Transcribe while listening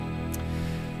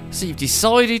So you've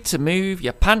decided to move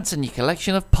your pants and your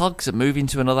collection of pugs and move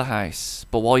into another house.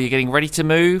 But while you're getting ready to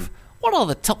move, what are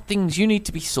the top things you need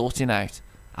to be sorting out?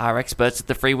 Our experts at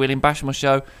the Freewheelin Bashma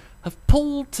Show have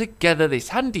pulled together this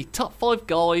handy top 5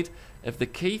 guide of the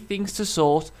key things to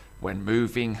sort when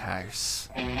moving house.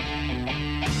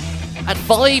 At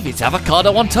 5, it's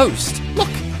avocado on toast. Look,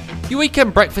 your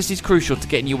weekend breakfast is crucial to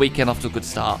getting your weekend off to a good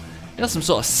start. You're not some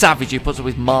sort of savage who puts it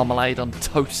with marmalade on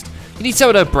toast. You need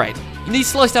sourdough bread. You need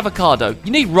sliced avocado.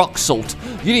 You need rock salt.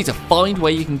 You need to find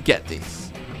where you can get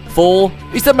this. 4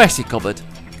 is the messy cupboard.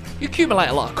 You accumulate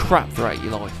a lot of crap throughout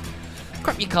your life.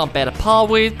 Crap you can't bear to par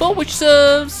with, but which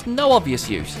serves no obvious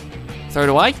use. Throw it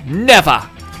away? Never!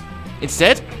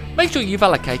 Instead, make sure you've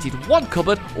allocated one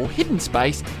cupboard or hidden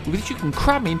space with which you can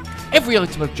cram in every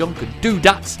item of junk and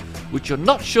doodads which you're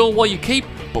not sure why you keep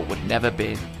but would never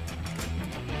bin.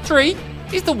 3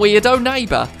 is the weirdo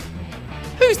neighbour.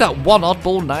 Who's that one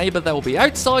oddball neighbour that will be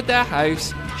outside their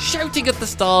house, shouting at the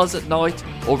stars at night,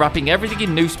 or wrapping everything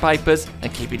in newspapers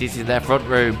and keeping it in their front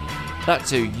room? That's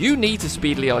who you need to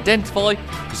speedily identify,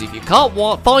 because if you can't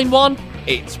find one,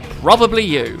 it's probably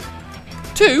you.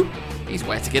 2 is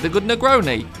where to get a good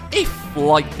Negroni. If,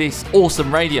 like this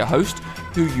awesome radio host,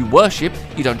 who you worship,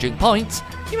 you don't drink pints,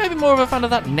 you may be more of a fan of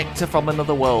that nectar from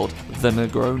another world, the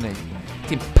Negroni.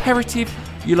 It's imperative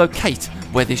you locate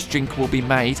where this drink will be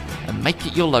made and make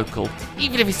it your local,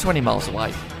 even if it's 20 miles away.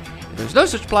 If there's no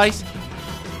such place,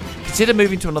 consider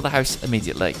moving to another house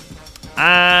immediately.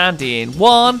 And in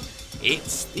 1,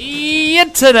 it's the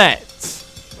internet.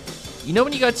 You know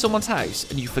when you go to someone's house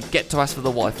and you forget to ask for the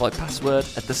Wi-Fi password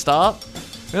at the start?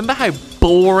 Remember how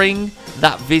boring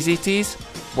that visit is?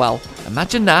 Well,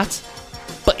 imagine that,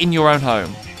 but in your own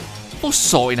home. Before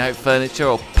sorting out furniture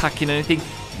or packing anything,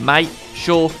 make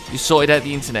sure you sorted out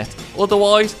the internet.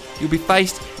 Otherwise, you'll be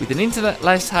faced with an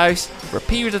internet-less house for a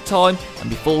period of time and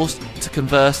be forced to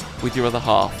converse with your other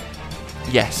half.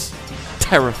 Yes,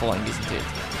 terrifying, isn't it?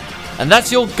 And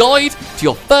that's your guide to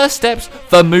your first steps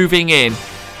for moving in.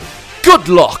 Good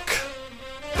luck!